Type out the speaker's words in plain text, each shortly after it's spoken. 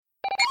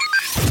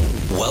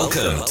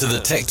Welcome to the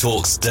Tech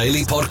Talks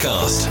Daily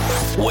Podcast,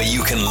 where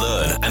you can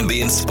learn and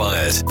be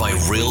inspired by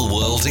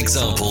real-world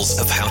examples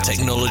of how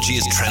technology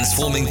is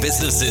transforming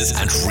businesses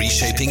and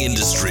reshaping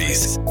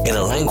industries in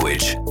a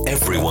language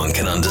everyone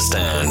can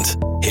understand.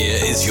 Here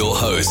is your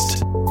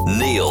host,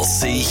 Neil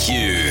C.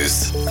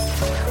 Hughes.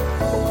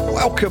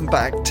 Welcome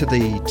back to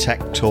the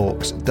Tech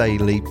Talks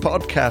Daily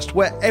Podcast,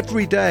 where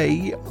every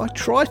day I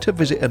try to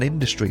visit an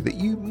industry that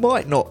you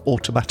might not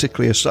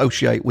automatically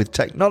associate with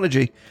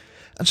technology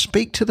and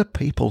speak to the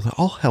people that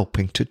are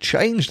helping to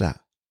change that.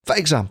 For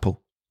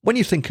example, when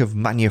you think of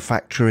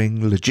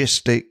manufacturing,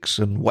 logistics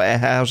and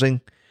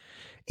warehousing,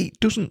 it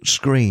doesn't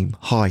scream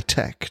high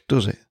tech,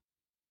 does it?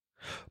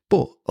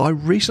 But I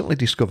recently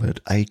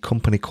discovered a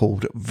company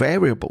called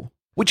Variable,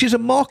 which is a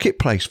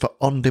marketplace for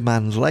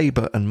on-demand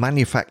labour and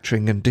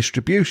manufacturing and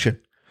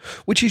distribution,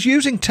 which is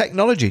using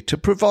technology to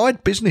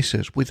provide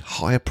businesses with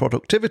higher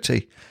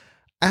productivity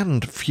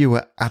and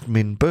fewer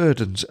admin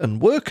burdens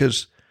and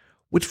workers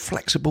with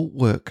flexible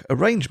work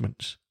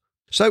arrangements.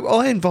 So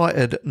I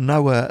invited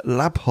Noah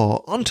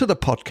Labhart onto the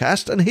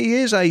podcast, and he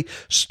is a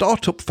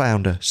startup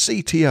founder,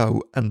 CTO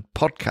and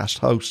podcast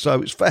host.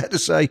 So it's fair to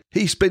say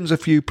he spins a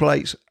few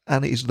plates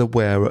and is the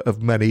wearer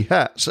of many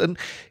hats. And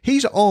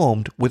he's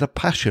armed with a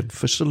passion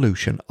for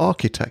solution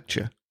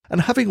architecture.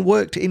 And having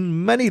worked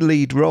in many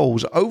lead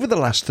roles over the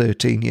last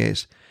 13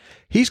 years,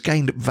 he's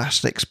gained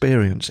vast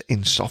experience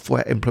in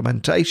software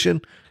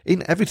implementation,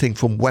 in everything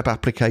from web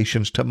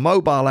applications to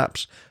mobile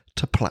apps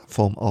to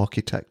platform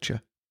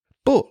architecture.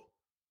 But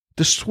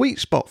the sweet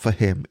spot for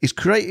him is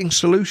creating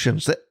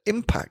solutions that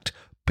impact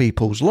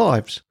people's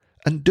lives,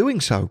 and doing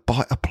so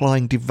by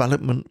applying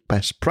development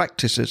best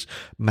practices,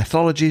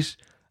 methodologies,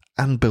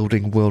 and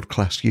building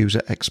world-class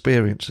user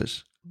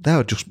experiences. There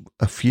are just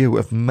a few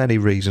of many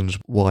reasons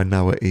why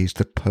Noah is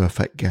the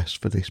perfect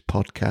guest for this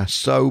podcast.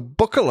 So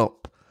buckle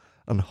up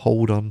and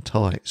hold on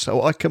tight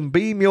so I can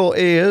beam your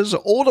ears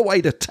all the way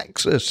to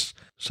Texas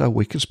so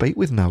we can speak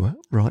with Noah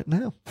right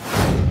now.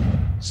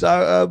 So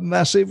a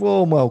massive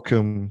warm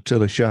welcome to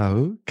the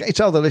show. Can you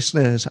tell the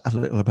listeners a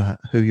little about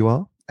who you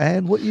are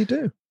and what you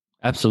do?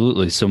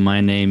 Absolutely. So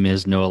my name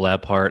is Noah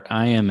Labhart.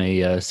 I am a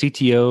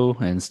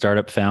CTO and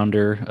startup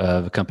founder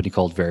of a company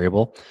called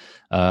Variable.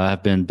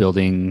 I've been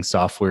building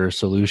software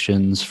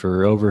solutions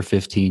for over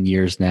 15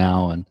 years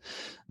now, and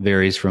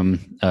varies from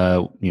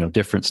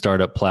different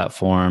startup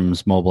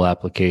platforms, mobile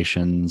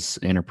applications,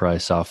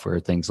 enterprise software,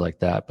 things like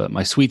that. But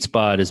my sweet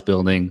spot is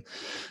building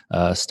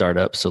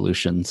startup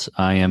solutions.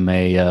 I am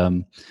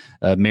a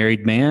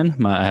married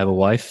man. I have a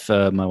wife,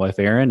 my wife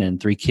Erin,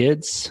 and 3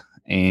 kids,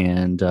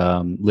 and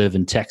live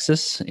in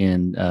Texas.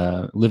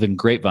 Live in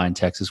Grapevine,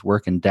 Texas.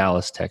 Work in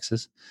Dallas,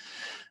 Texas.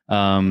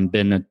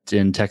 Been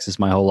in Texas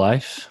my whole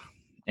life,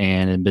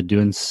 and have been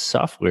doing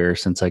software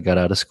since I got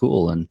out of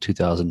school in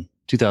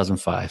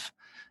 2005.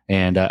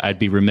 And I'd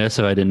be remiss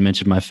if I didn't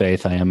mention my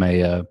faith. I am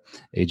a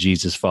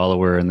Jesus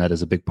follower, and that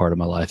is a big part of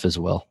my life as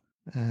well.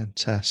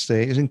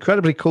 Fantastic. It's an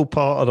incredibly cool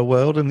part of the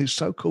world, and it's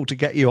so cool to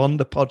get you on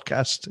the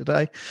podcast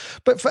today.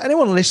 But for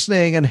anyone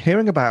listening and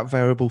hearing about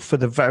Variable for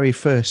the very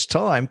first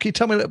time, can you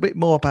tell me a little bit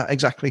more about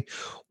exactly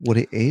what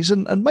it is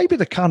and maybe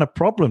the kind of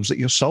problems that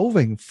you're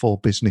solving for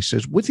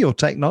businesses with your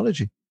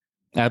technology?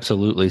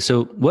 Absolutely.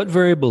 So what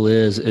Variable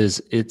is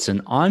it's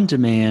an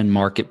on-demand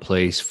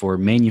marketplace for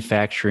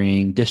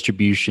manufacturing,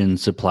 distribution,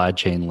 supply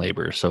chain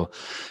labor. So,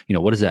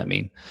 what does that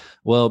mean?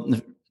 Well,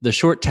 the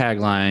short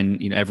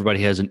tagline,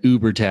 everybody has an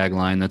Uber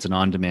tagline. That's an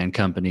on-demand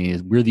company.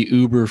 We're the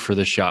Uber for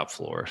the shop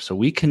floor. So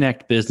we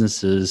connect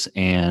businesses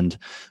and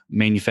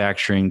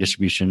manufacturing,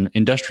 distribution,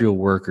 industrial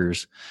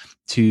workers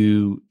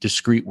to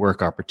discrete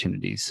work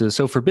opportunities.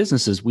 So for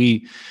businesses,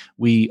 we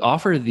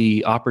offer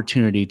the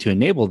opportunity to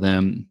enable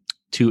them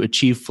to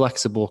achieve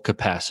flexible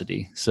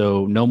capacity.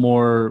 So no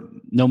more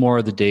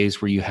of the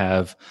days where you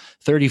have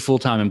 30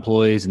 full-time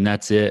employees and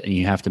that's it, and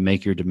you have to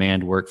make your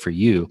demand work for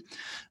you.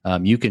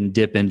 You can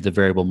dip into the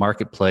Variable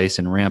marketplace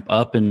and ramp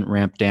up and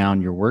ramp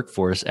down your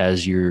workforce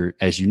as you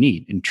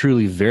need, and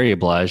truly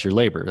variabilize your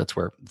labor. That's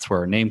where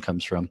our name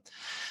comes from.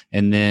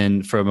 And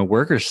then from a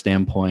worker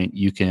standpoint,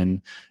 you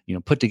can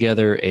put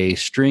together a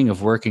string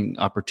of working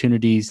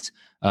opportunities,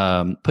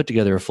 put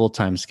together a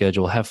full-time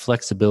schedule, have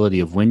flexibility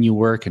of when you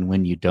work and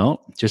when you don't.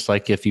 Just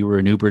like if you were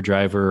an Uber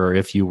driver or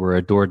if you were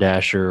a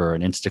DoorDasher or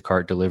an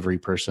Instacart delivery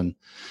person,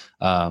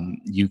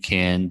 you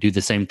can do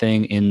the same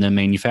thing in the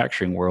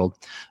manufacturing world.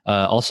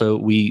 Also,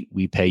 we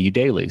pay you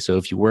daily. So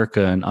if you work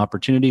an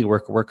opportunity,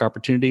 work a work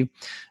opportunity,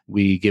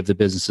 we give the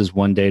businesses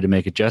 1 day to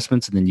make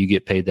adjustments, and then you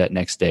get paid that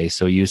next day.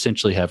 So you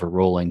essentially have a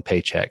rolling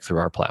paycheck through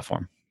our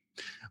platform.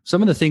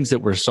 Some of the things that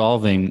we're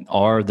solving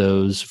are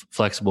those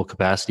flexible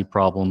capacity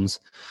problems,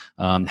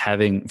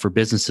 for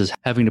businesses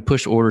having to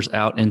push orders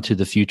out into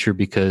the future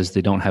because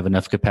they don't have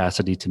enough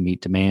capacity to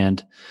meet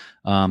demand.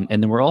 And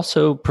then we're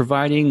also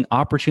providing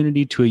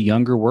opportunity to a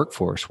younger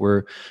workforce.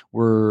 We're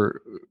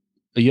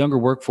a younger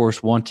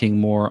workforce wanting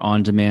more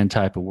on-demand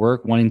type of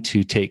work, wanting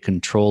to take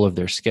control of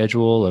their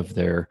schedule, of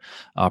their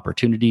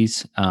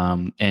opportunities,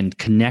 and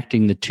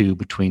connecting the two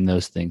between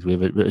those things. We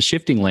have a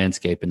shifting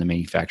landscape in the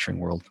manufacturing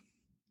world.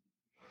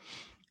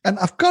 And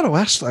I've got to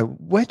ask though,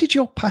 where did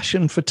your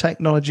passion for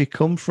technology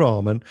come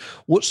from, and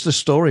what's the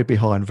story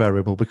behind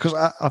Variable? Because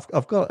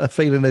I've got a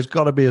feeling there's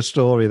got to be a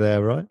story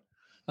there, right?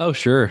 Oh,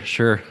 sure,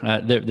 sure.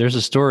 There's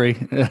a story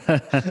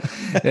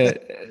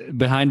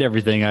behind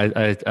everything,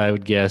 I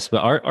would guess. But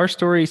our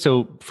story.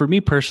 So for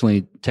me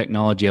personally,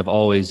 technology. I've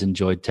always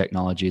enjoyed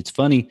technology. It's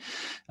funny,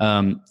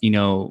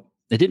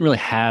 I didn't really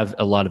have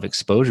a lot of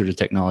exposure to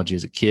technology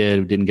as a kid.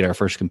 We didn't get our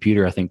first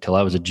computer, I think, till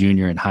I was a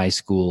junior in high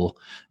school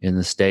in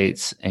the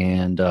States,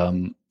 and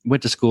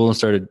went to school and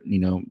started,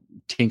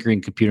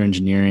 tinkering computer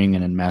engineering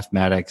and in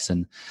mathematics,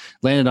 and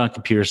landed on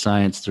computer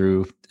science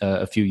through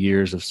a few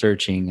years of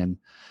searching,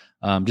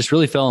 and just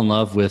really fell in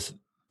love with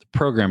the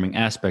programming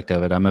aspect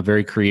of it. I'm a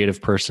very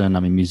creative person.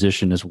 I'm a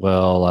musician as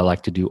well. I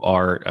like to do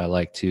art. I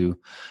like to,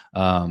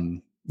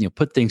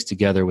 put things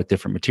together with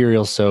different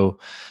materials. So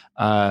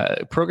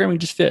programming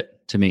just fit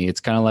to me. It's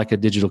kind of like a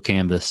digital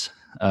canvas,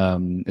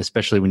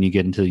 especially when you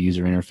get into the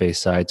user interface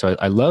side. So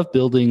I love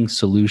building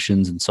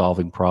solutions and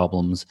solving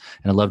problems,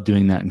 and I love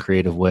doing that in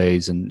creative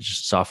ways. And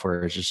just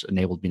software has just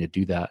enabled me to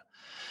do that.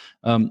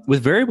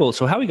 With Variable,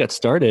 so how we got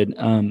started,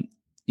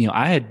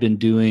 I had been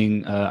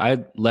doing,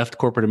 I left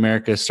corporate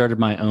America, started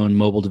my own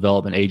mobile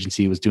development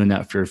agency, was doing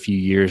that for a few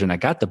years, and I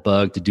got the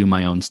bug to do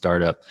my own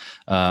startup.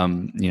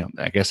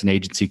 I guess an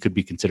agency could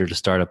be considered a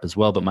startup as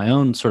well, but my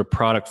own sort of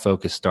product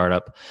focused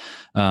startup.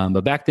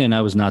 But back then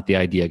I was not the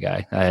idea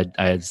guy.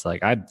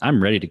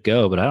 I'm ready to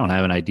go, but I don't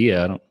have an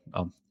idea.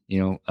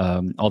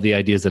 All the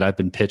ideas that I've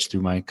been pitched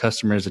through my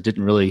customers, I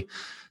didn't really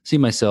see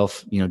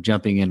myself,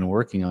 jumping in and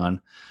working on.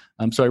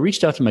 So I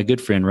reached out to my good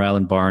friend,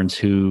 Ryland Barnes,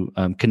 who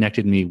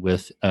connected me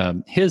with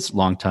his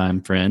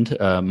longtime friend,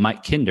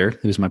 Mike Kinder,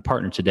 who's my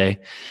partner today.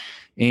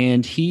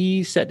 And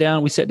we sat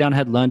down,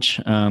 had lunch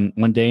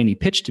one day, and he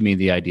pitched to me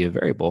the idea of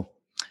Variable.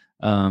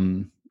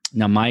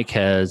 Now, Mike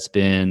has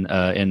been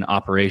in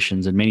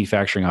operations and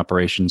manufacturing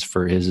operations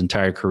for his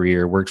entire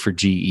career, worked for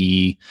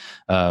GE,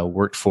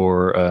 worked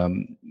for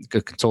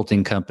a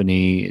consulting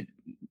company,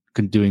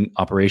 doing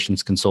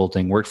operations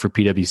consulting, worked for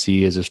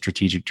PwC as a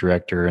strategic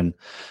director, and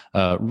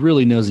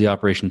really knows the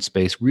operations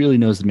space, really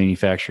knows the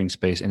manufacturing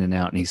space in and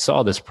out. And he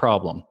saw this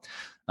problem.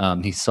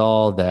 He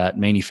saw that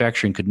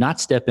manufacturing could not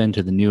step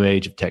into the new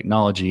age of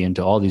technology,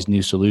 into all these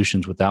new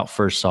solutions, without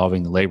first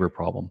solving the labor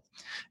problem.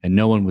 And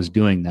no one was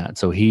doing that.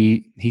 So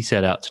he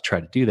set out to try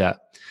to do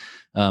that.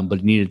 But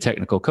he needed a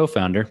technical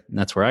co-founder, and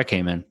that's where I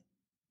came in.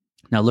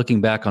 Now,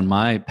 looking back on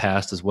my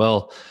past as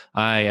well,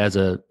 I, as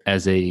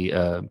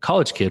a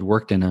college kid,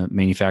 worked in a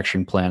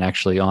manufacturing plant,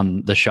 actually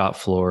on the shop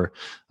floor,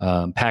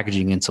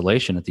 packaging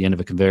insulation at the end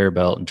of a conveyor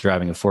belt and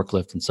driving a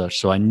forklift and such.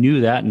 So I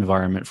knew that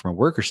environment from a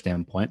worker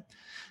standpoint.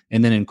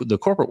 And then in the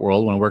corporate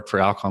world, when I worked for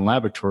Alcon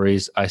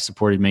Laboratories, I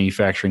supported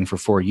manufacturing for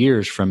 4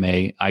 years from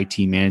a IT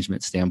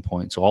management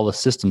standpoint. So all the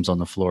systems on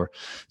the floor.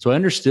 So I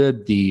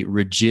understood the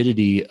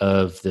rigidity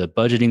of the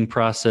budgeting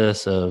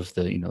process, of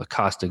the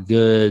cost of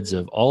goods,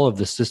 of all of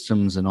the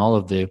systems, and all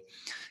of the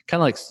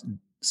kind of like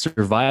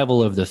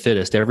survival of the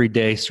fittest, every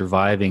day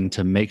surviving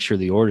to make sure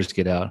the orders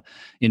get out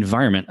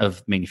environment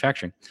of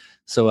manufacturing.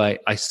 So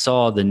I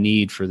saw the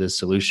need for this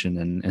solution.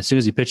 And as soon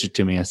as he pitched it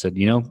to me, I said,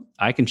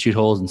 I can shoot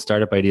holes in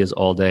startup ideas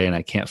all day, and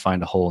I can't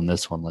find a hole in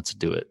this one. Let's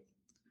do it.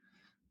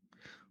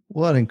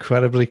 What an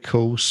incredibly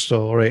cool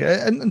story.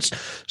 And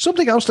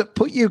something else that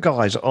put you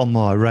guys on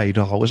my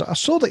radar was I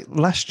saw that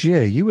last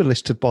year you were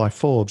listed by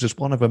Forbes as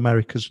one of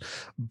America's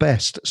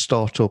best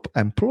startup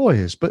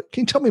employers. But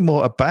can you tell me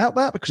more about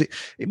that? Because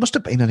it must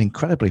have been an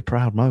incredibly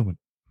proud moment.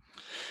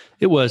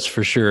 It was,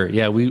 for sure.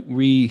 Yeah,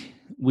 we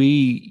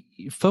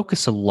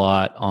focus a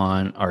lot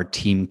on our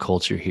team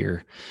culture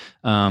here.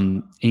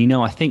 And,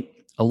 I think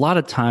a lot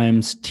of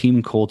times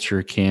team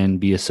culture can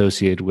be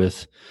associated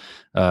with,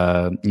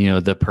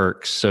 the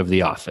perks of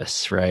the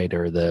office, right?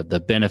 Or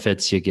the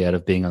benefits you get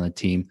of being on the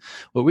team.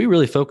 What we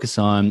really focus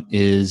on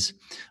is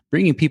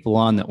bringing people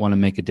on that want to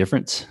make a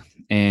difference,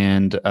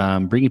 and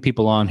bringing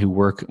people on who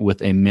work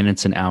with a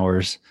minutes and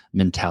hours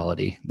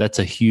mentality. That's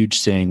a huge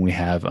saying we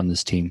have on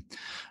this team.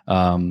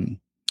 And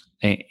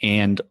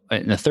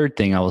the third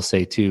thing I will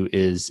say too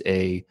is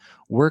a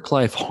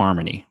work-life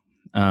harmony.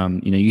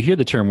 You hear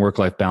the term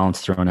work-life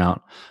balance thrown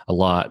out a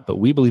lot, but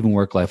we believe in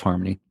work-life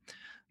harmony.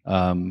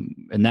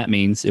 And that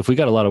means if we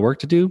got a lot of work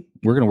to do,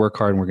 we're going to work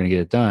hard and we're going to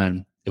get it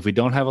done. If we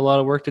don't have a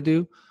lot of work to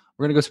do,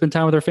 we're going to go spend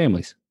time with our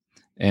families,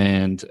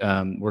 and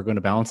we're going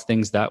to balance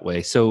things that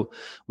way. So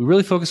we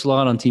really focus a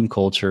lot on team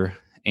culture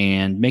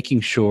and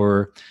making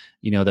sure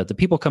that the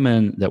people come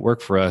in that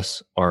work for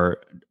us are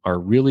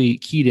really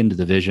keyed into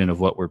the vision of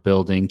what we're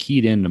building,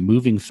 keyed into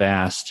moving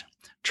fast,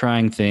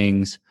 trying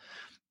things,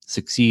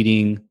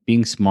 succeeding,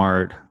 being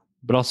smart,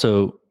 but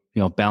also,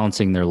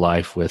 balancing their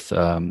life with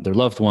their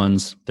loved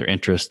ones, their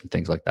interests, and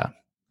things like that.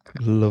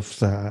 Love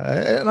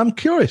that. And I'm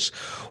curious,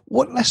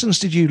 what lessons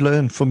did you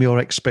learn from your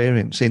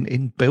experience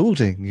in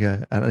building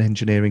an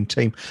engineering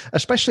team,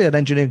 especially an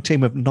engineering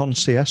team of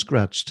non-CS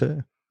grads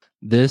too?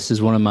 This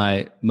is one of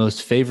my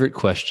most favorite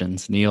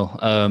questions, Neil.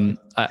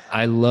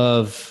 I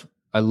love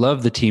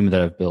the team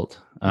that I've built.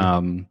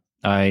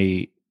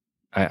 I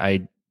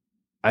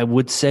I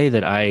would say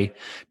that I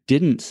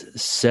didn't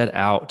set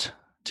out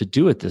to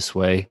do it this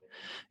way.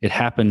 It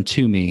happened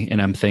to me,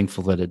 and I'm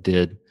thankful that it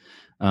did.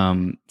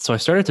 So I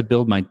started to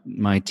build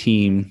my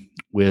team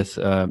with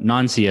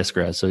non-CS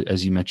grads, so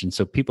as you mentioned,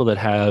 so people that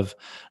have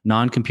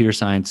non-computer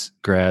science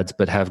grads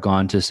but have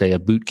gone to, say, a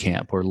boot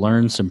camp or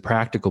learned some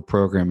practical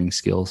programming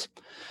skills.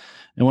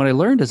 And what I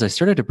learned is I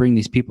started to bring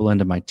these people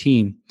into my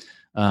team.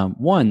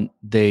 One,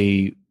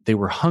 they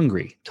were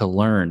hungry to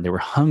learn. They were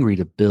hungry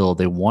to build.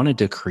 They wanted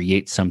to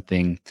create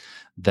something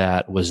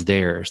that was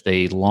theirs.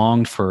 They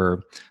longed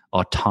for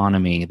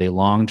autonomy. They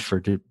longed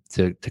to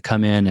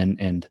come in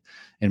and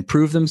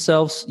improve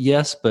themselves,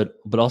 yes, but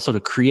also to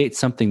create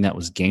something that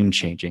was game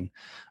changing.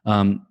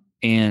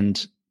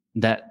 And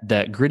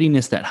that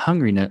grittiness, that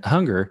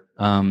hunger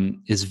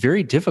is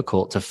very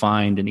difficult to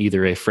find in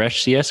either a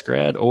fresh CS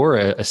grad or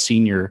a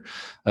senior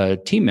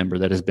team member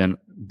that has been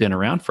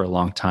around for a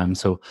long time.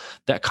 So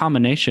that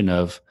combination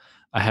of,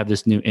 I have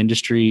this new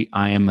industry,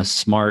 I am a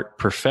smart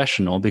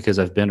professional because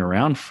I've been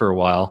around for a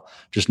while,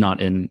 just not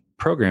in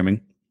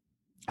programming,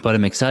 but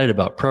I'm excited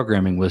about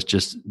programming, was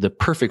just the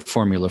perfect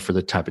formula for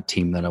the type of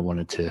team that I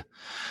wanted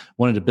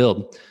to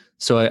build.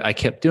 So I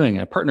kept doing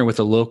it. I partnered with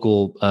a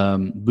local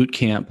boot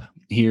camp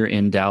here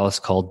in Dallas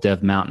called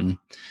Dev Mountain,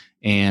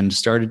 and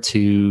started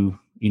to,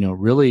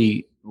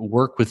 really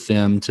work with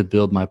them to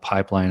build my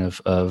pipeline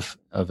of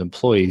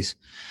employees.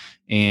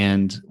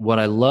 And what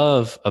I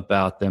love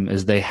about them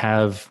is they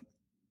have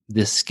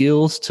the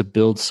skills to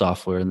build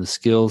software and the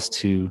skills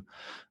to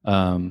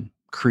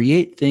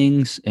create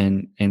things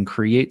and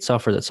create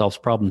software that solves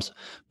problems,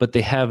 but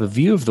they have a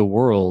view of the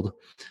world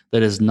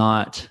that is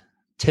not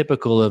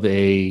typical of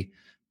a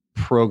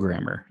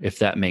programmer, if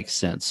that makes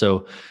sense.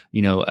 So,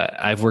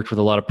 I've worked with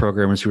a lot of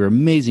programmers who are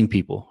amazing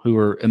people, who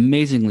are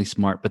amazingly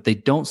smart, but they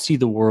don't see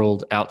the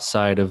world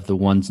outside of the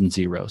ones and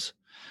zeros.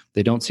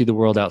 They don't see the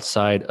world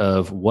outside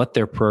of what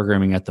they're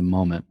programming at the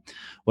moment.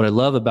 What I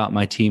love about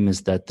my team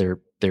is that they're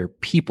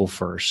people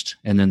first,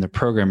 and then the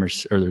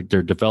programmers, or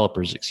they're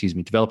developers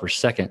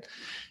second.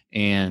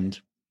 And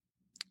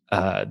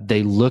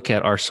they look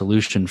at our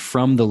solution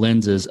from the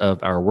lenses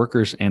of our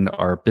workers and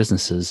our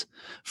businesses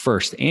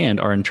first, and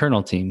our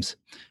internal teams,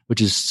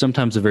 which is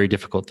sometimes a very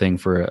difficult thing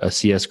for a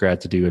CS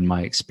grad to do in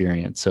my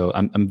experience. So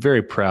I'm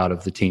very proud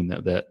of the team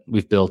that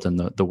we've built and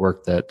the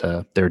work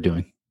that they're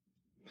doing.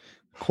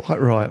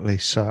 Quite rightly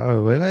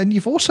so. And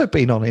you've also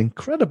been on an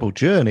incredible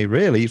journey,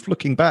 really. You're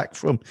looking back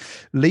from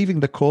leaving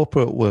the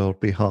corporate world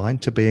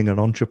behind to being an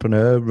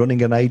entrepreneur,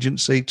 running an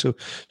agency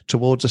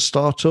towards a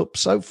startup.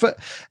 So for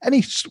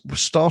any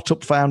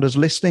startup founders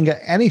listening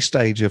at any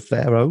stage of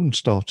their own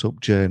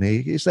startup journey,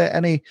 is there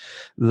any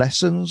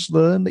lessons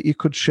learned that you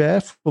could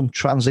share from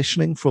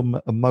transitioning from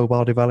a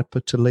mobile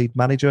developer to lead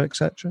manager,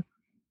 etc.?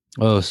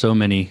 Oh, so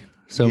many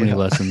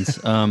lessons.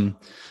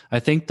 I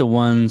think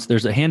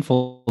there's a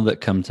handful that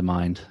come to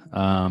mind.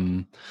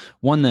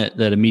 One that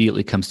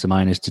immediately comes to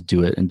mind is to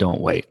do it and don't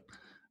wait.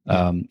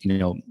 I'm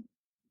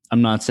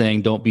not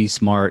saying don't be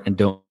smart and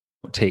don't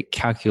take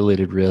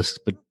calculated risks,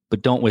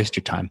 but don't waste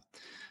your time.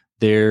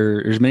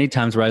 There's many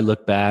times where I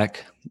look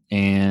back,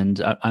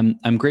 and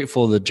I'm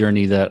grateful for the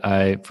journey that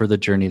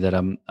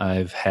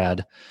I've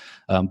had.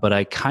 But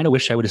I kind of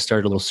wish I would have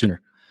started a little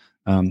sooner.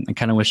 I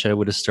kind of wish I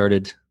would have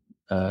started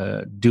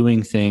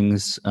doing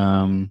things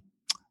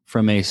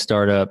from a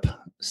startup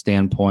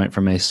standpoint,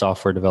 from a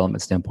software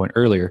development standpoint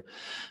earlier.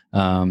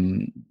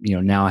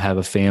 Now I have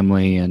a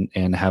family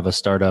and have a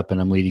startup, and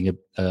I'm leading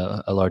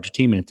a larger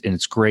team, and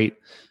it's great.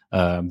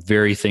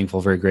 Very thankful,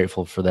 very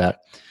grateful for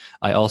that.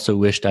 I also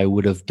wished I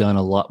would have done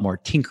a lot more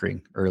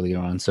tinkering early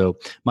on. So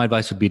my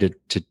advice would be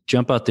to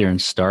jump out there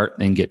and start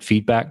and get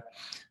feedback.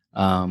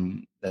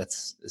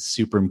 That's a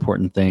super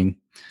important thing.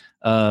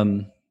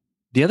 The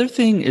other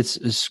thing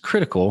is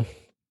critical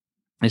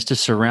is to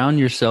surround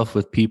yourself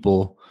with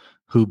people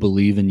who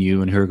believe in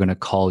you and who are going to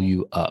call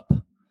you up.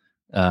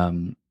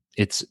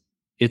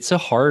 It's a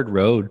hard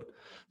road.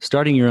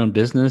 Starting your own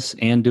business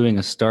and doing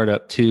a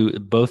startup too,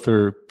 both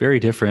are very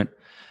different,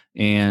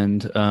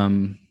 and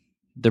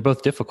they're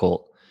both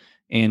difficult.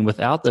 And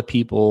without the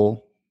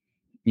people,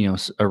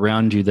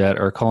 around you that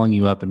are calling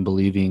you up and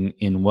believing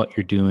in what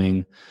you're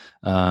doing,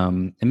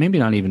 and maybe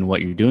not even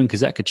what you're doing, because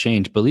that could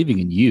change, believing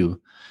in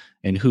you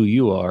and who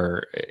you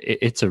are,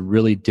 it's a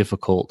really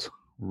difficult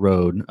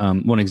road.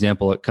 One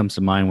example that comes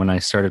to mind when I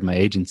started my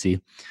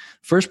agency,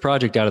 first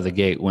project out of the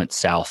gate went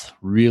south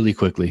really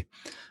quickly.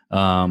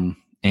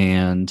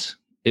 And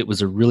it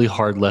was a really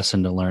hard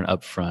lesson to learn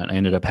up front. I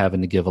ended up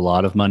having to give a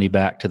lot of money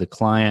back to the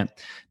client.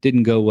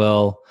 Didn't go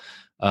well.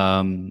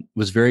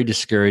 Was very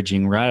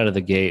discouraging right out of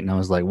the gate. And I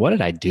was like, what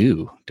did I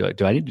do?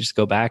 Do I need to just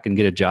go back and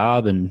get a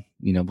job? And,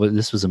 but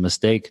this was a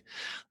mistake.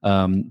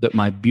 But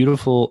my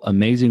beautiful,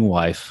 amazing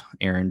wife,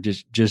 Erin,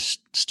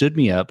 just stood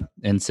me up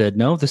and said,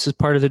 no, this is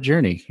part of the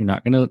journey. You're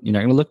not going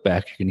to look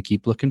back. You're going to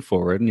keep looking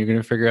forward, and you're going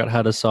to figure out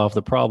how to solve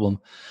the problem.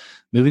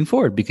 moving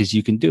forward because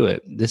you can do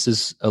it. This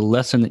is a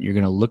lesson that you're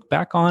going to look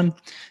back on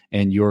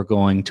and you're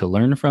going to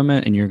learn from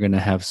it, and you're going to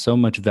have so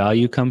much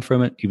value come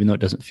from it, even though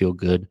it doesn't feel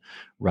good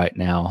right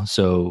now.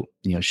 So,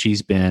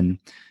 she's been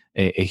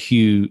a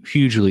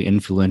hugely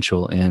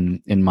influential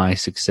in my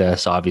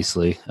success.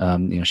 Obviously,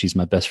 she's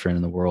my best friend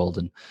in the world,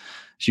 and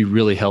she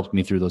really helped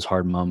me through those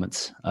hard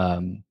moments.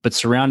 But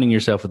surrounding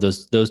yourself with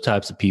those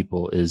types of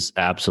people is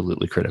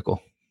absolutely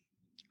critical.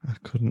 I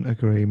couldn't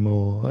agree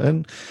more.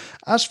 And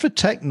as for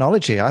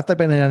technology, have there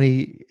been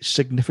any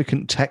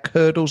significant tech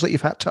hurdles that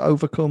you've had to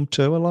overcome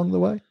too along the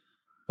way?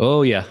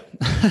 Oh yeah,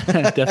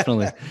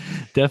 definitely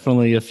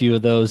a few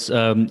of those.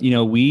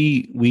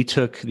 We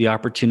took the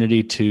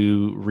opportunity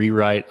to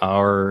rewrite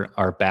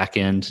our back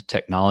end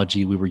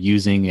technology. We were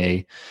using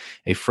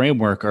a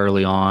framework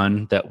early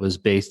on that was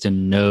based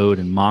in Node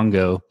and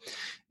Mongo,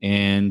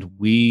 and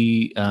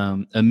we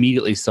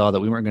immediately saw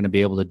that we weren't going to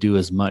be able to do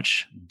as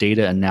much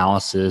data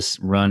analysis,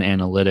 run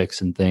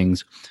analytics, and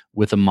things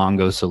with a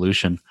Mongo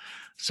solution.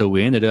 So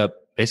we ended up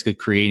basically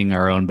creating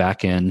our own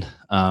back end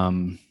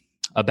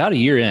about a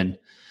year in.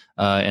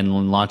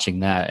 And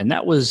launching that. And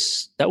that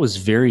was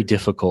very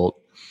difficult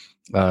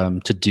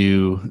to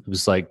do. It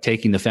was like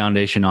taking the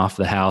foundation off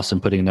the house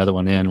and putting another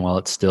one in while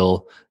it's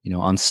still,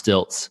 on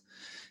stilts.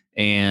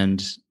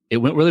 And it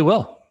went really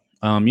well.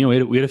 We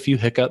had a few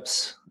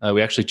hiccups.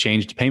 We actually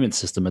changed payment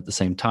system at the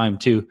same time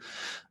too.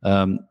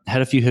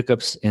 Had a few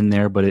hiccups in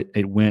there, but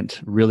it went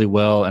really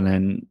well. And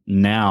then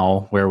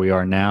now, where we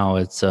are now,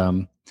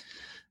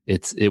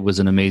 it was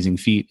an amazing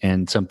feat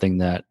and something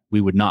that we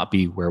would not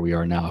be where we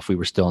are now if we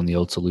were still in the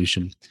old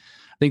solution.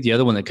 I think the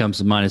other one that comes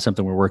to mind is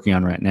something we're working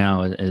on right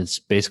now. Is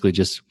basically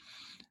just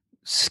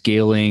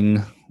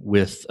scaling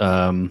with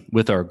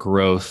our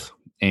growth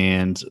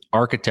and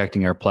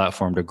architecting our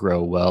platform to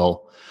grow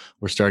well.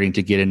 We're starting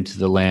to get into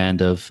the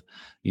land of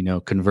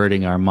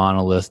converting our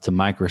monolith to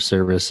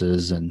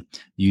microservices and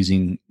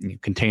using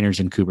containers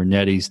and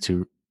Kubernetes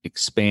to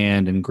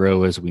expand and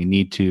grow as we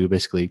need to,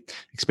 basically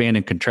expand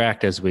and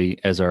contract as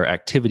our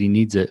activity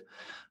needs it,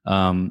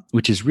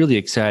 which is really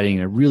exciting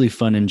and a really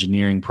fun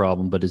engineering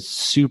problem, but it's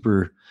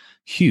super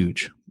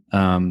huge.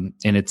 And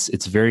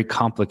it's very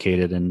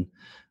complicated. And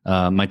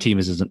my team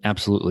is an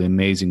absolutely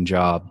amazing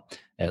job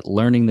at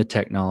learning the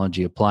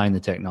technology, applying the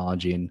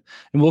technology, and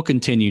we'll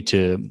continue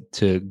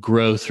to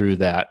grow through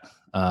that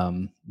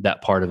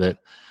part of it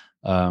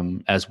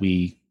as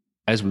we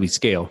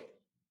scale.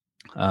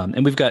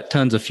 And we've got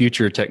tons of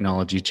future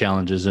technology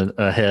challenges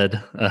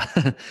ahead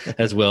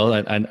as well.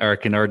 I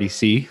can already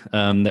see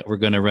that we're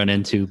going to run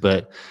into,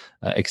 but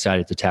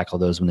excited to tackle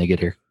those when they get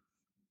here.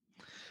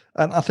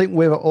 And I think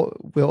we're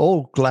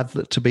all glad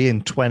to be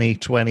in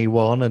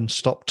 2021 and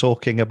stop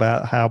talking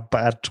about how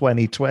bad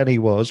 2020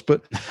 was.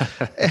 But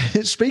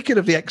speaking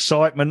of the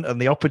excitement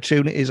and the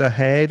opportunities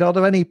ahead, are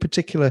there any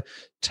particular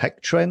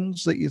tech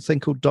trends that you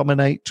think will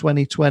dominate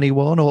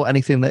 2021 or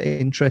anything that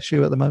interests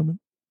you at the moment?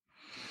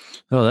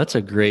 Oh, that's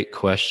a great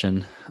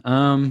question.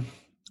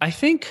 I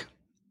think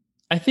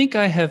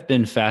I have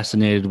been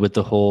fascinated with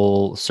the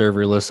whole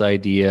serverless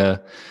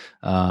idea,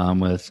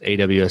 with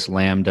AWS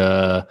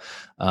Lambda,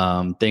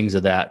 things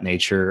of that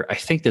nature. I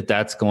think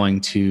that's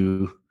going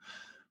to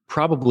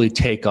probably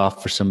take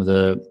off for some of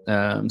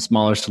the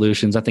smaller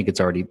solutions. I think it's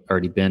already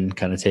been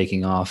kind of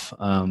taking off,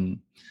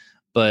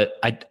 but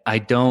I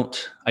don't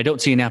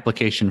see an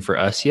application for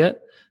us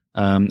yet,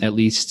 at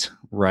least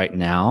right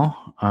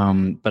now.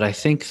 But I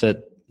think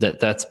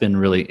that's been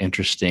really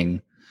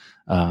interesting.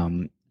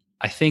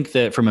 I think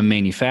that from a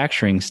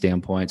manufacturing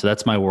standpoint, so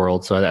that's my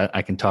world, so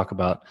I can talk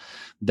about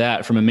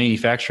that. From a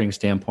manufacturing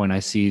standpoint, I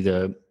see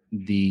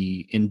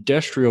the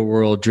industrial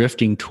world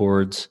drifting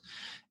towards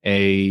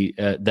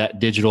that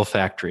digital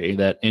factory,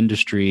 that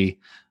industry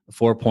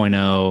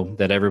 4.0,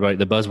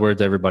 the buzzwords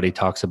everybody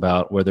talks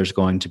about, where there's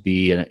going to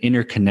be an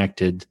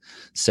interconnected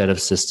set of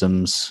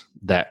systems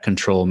that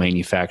control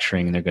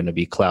manufacturing, and they're going to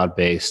be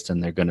cloud-based,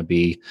 and they're going to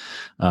be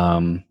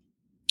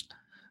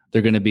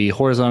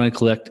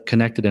horizontally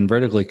connected and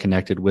vertically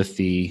connected with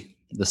the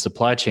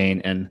supply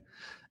chain. And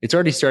it's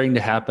already starting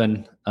to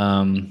happen.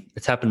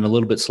 It's happening a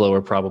little bit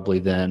slower probably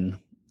than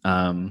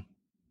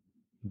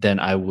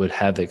I would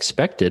have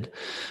expected,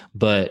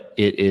 but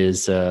it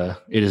is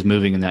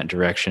moving in that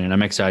direction, and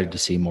I'm excited to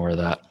see more of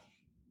that.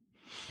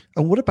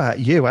 And what about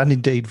you, and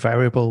indeed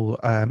Variable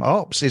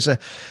Ops? Is there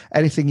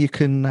anything you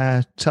can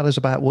tell us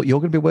about what you're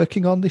going to be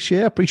working on this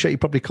year? I appreciate you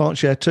probably can't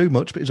share too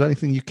much, but is there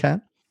anything you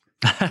can?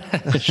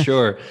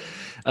 Sure.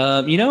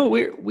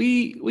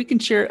 We can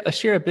share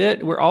a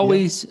bit. We're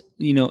always,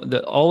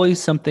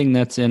 always something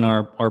that's in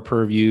our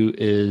purview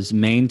is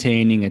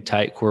maintaining a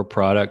tight core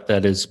product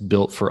that is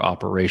built for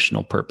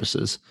operational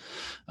purposes.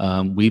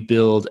 We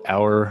build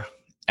our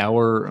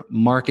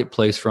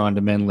marketplace for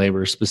on-demand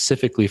labor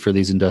specifically for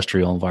these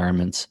industrial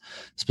environments,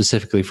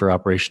 specifically for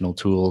operational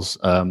tools,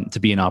 to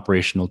be an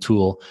operational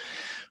tool.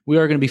 we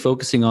are going to be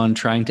focusing on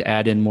trying to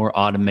add in more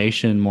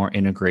automation, more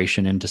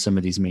integration into some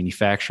of these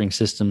manufacturing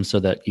systems so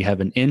that you have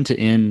an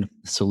end-to-end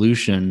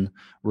solution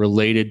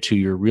related to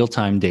your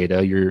real-time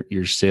data,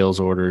 your sales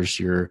orders,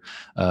 your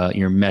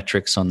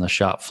metrics on the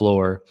shop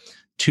floor,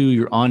 to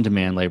your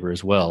on-demand labor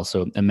as well.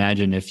 So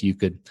imagine if you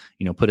could,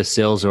 put a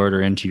sales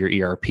order into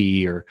your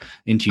ERP or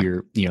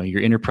into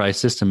your enterprise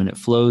system, and it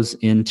flows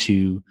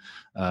into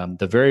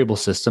the variable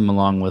system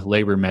along with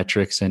labor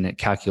metrics, and it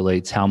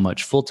calculates how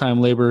much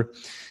full-time labor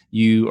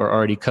you are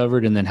already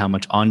covered and then how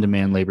much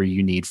on-demand labor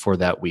you need for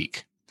that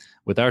week.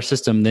 With our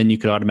system, then you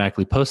could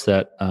automatically post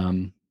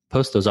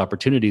those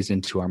opportunities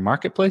into our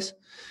marketplace.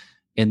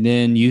 And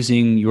then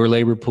using your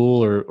labor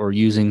pool or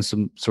using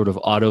some sort of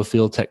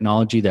autofill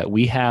technology that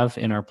we have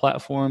in our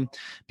platform,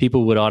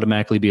 people would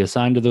automatically be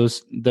assigned to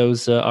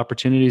those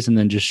opportunities and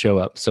then just show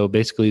up. So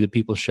basically the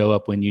people show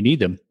up when you need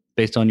them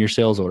based on your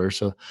sales order.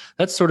 So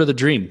that's sort of the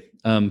dream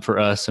for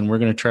us. And we're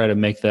going to try to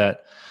make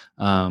that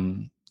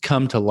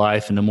come to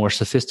life in a more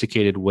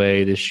sophisticated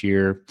way this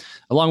year,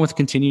 along with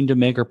continuing to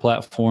make our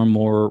platform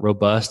more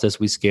robust as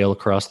we scale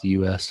across the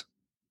U.S.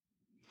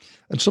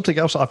 And something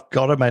else I've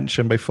got to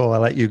mention before I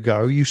let you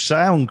go, you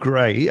sound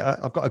great.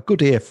 I've got a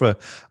good ear for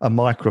a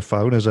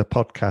microphone as a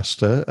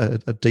podcaster,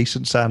 a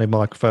decent sounding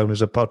microphone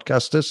as a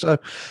podcaster. So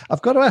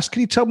I've got to ask, can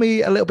you tell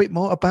me a little bit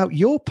more about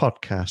your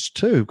podcast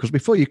too? Because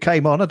before you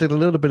came on, I did a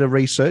little bit of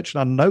research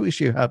and I noticed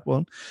you had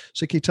one.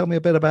 So can you tell me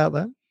a bit about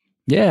that?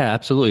 Yeah,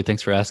 absolutely.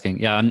 Thanks for asking.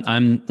 Yeah,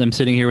 I'm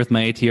sitting here with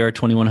my ATR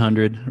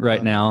 2100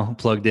 right now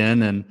plugged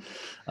in, and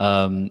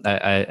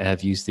I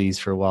have used these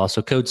for a while.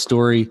 So Code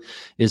Story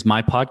is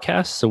my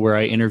podcast. So where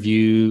I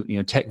interview,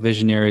 tech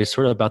visionaries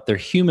sort of about their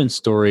human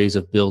stories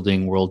of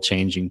building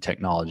world-changing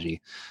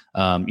technology.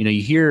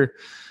 You hear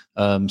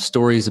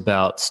stories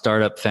about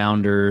startup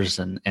founders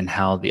and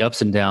how the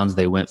ups and downs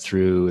they went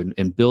through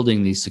in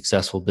building these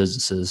successful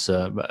businesses.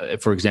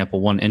 For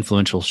example, one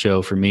influential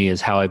show for me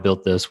is How I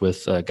Built This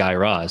with Guy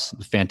Raz,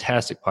 a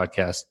fantastic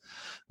podcast.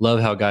 Love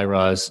how Guy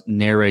Raz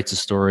narrates a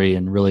story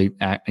and really,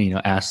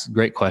 asks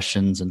great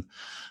questions. And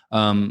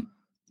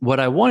what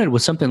I wanted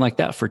was something like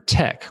that for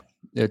tech,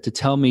 to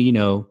tell me,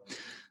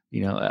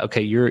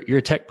 okay, you're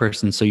a tech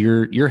person, so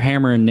your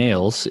hammer and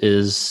nails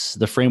is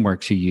the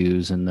frameworks you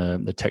use and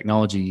the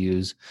technology you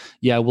use.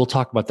 Yeah, we'll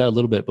talk about that a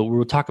little bit, but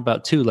we'll talk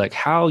about too, like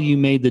how you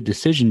made the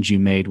decisions you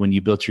made when you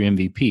built your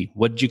MVP.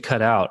 What did you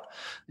cut out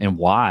and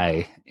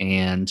why?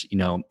 And,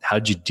 how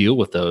did you deal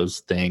with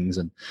those things?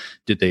 And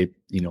did they,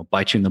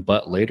 bite you in the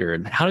butt later?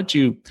 And how did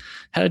you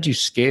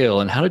scale?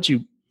 And how did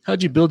you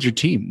build your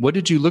team? What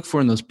did you look for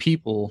in those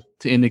people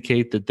to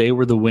indicate that they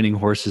were the winning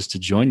horses to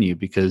join you?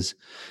 Because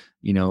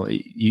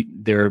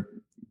there are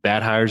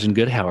bad hires and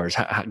good hires.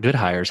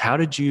 How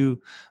did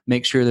you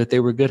make sure that they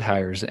were good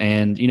hires?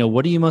 And,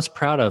 what are you most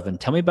proud of? And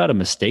tell me about a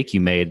mistake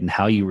you made and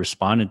how you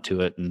responded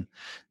to it. And,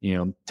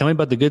 tell me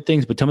about the good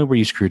things, but tell me where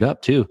you screwed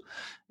up too.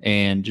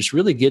 And just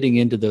really getting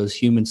into those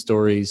human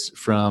stories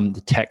from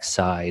the tech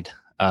side,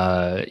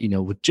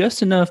 with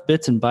just enough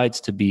bits and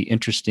bytes to be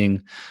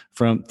interesting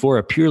for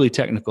a purely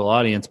technical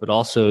audience, but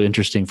also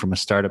interesting from a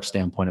startup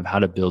standpoint of how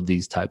to build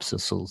these types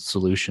of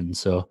solutions.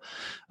 So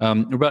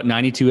we're about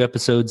 92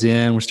 episodes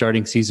in. We're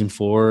starting season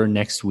 4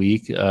 next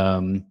week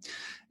or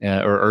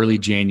early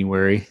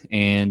January.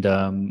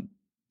 And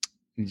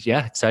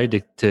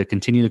excited to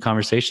continue the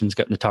conversations,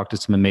 gotten to talk to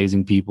some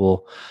amazing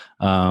people,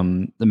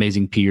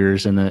 amazing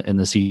peers in the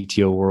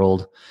CTO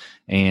world.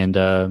 And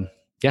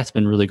it's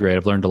been really great.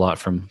 I've learned a lot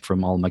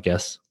from all of my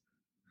guests.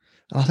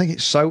 I think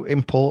it's so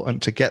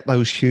important to get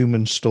those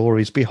human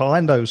stories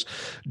behind those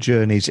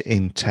journeys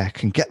in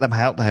tech and get them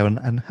out there.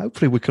 And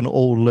hopefully we can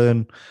all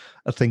learn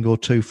a thing or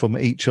two from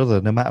each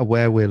other, no matter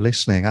where we're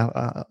listening.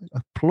 I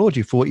applaud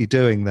you for what you're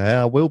doing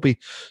there. I will be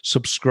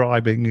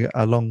subscribing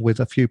along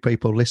with a few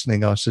people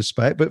listening, I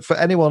suspect. But for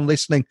anyone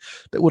listening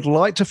that would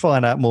like to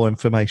find out more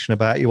information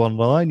about you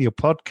online, your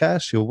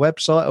podcast, your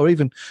website, or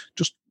even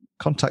just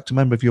contact a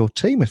member of your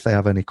team if they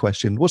have any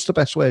questions, what's the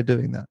best way of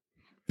doing that?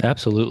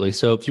 Absolutely.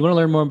 So if you want to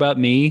learn more about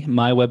me,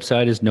 my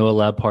website is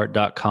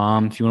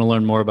noahlabhart.com. If you want to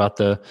learn more about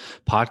the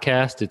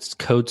podcast, it's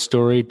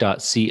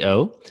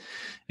codestory.co.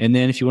 And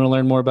then if you want to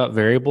learn more about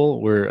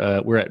Variable, we're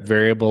at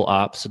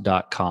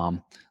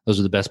variableops.com. Those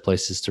are the best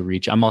places to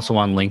reach. I'm also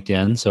on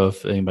LinkedIn, so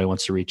if anybody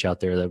wants to reach out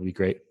there, that would be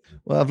great.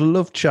 Well, I've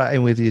loved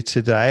chatting with you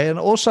today. And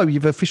also,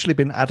 you've officially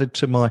been added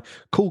to my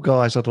cool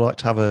guys I'd like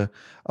to have a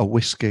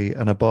whiskey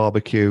and a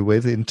barbecue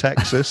with in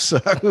Texas. So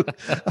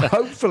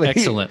hopefully,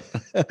 excellent.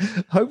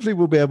 Hopefully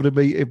we'll be able to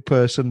meet in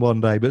person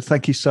one day. But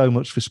thank you so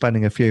much for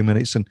spending a few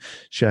minutes and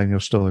sharing your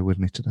story with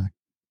me today.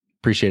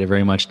 Appreciate it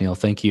very much, Neil.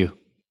 Thank you.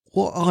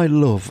 What I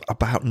love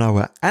about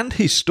Noah and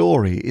his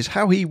story is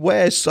how he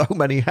wears so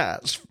many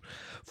hats,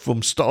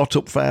 from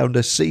startup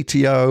founder,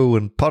 CTO,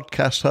 and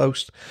podcast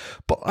host.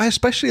 But I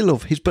especially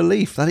love his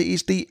belief that it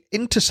is the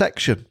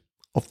intersection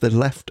of the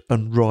left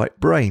and right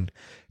brain.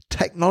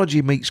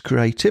 Technology meets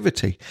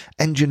creativity,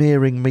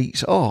 engineering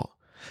meets art,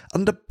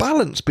 and the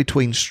balance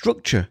between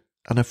structure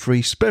and a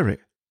free spirit.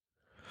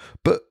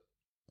 But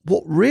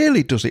what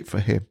really does it for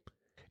him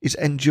is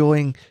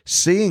enjoying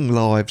seeing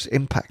lives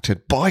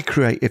impacted by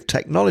creative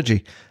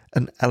technology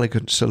and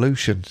elegant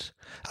solutions.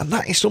 And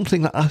that is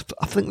something that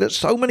I think that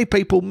so many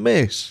people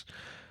miss.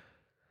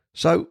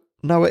 So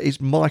Noah is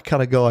my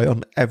kind of guy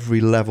on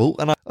every level,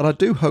 and I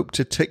do hope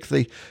to tick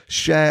the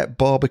share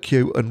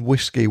barbecue and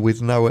whiskey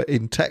with Noah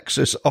in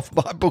Texas off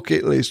my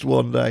bucket list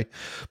one day.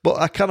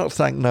 But I cannot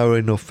thank Noah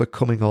enough for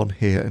coming on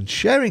here and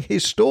sharing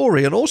his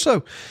story, and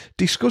also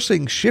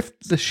discussing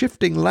the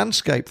shifting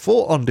landscape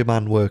for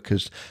on-demand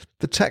workers,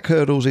 the tech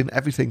hurdles in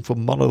everything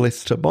from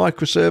monoliths to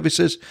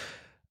microservices,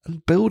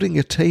 and building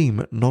a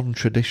team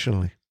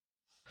non-traditionally.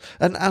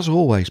 And as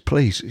always,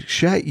 please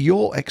share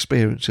your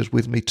experiences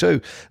with me too.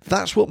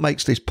 That's what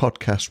makes this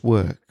podcast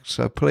work.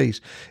 So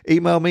please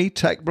email me,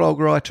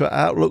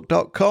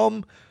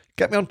 techblogwriter@outlook.com.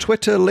 Get me on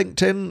Twitter,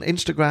 LinkedIn,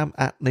 Instagram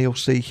 @Neil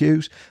C.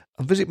 Hughes.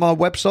 And visit my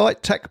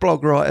website,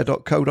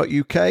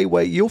 techblogwriter.co.uk,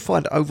 where you'll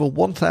find over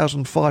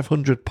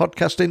 1,500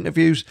 podcast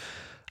interviews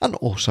and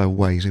also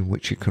ways in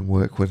which you can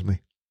work with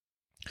me.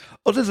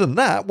 Other than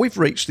that, we've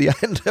reached the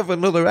end of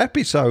another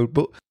episode,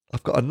 but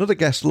I've got another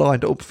guest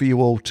lined up for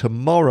you all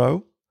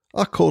tomorrow.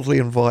 I cordially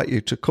invite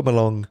you to come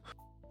along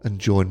and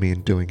join me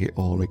in doing it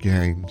all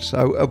again.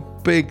 So a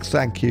big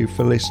thank you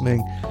for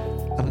listening.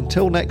 And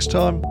until next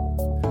time,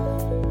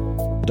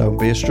 don't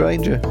be a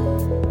stranger.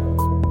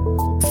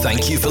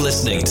 Thank you for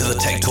listening to the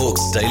Tech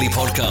Talks Daily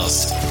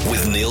Podcast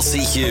with Neil C.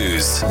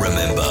 Hughes.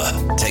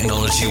 Remember,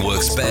 technology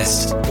works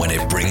best when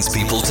it brings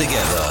people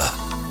together.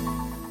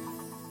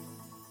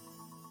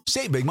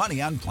 Save big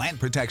money on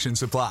plant protection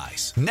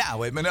supplies,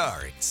 now at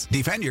Menards.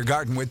 Defend your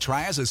garden with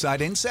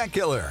Triazicide Insect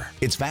Killer.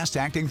 Its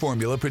fast-acting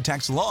formula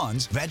protects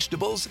lawns,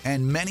 vegetables,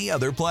 and many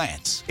other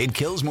plants. It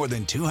kills more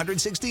than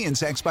 260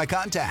 insects by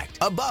contact,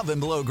 above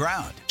and below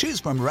ground. Choose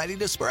from ready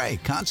to spray,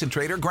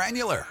 concentrate, or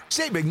granular.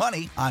 Save big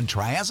money on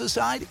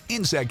Triazicide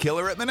Insect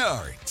Killer at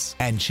Menards.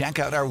 And check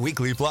out our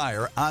weekly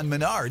flyer on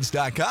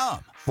Menards.com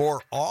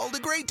for all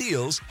the great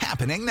deals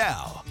happening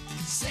now.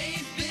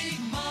 Save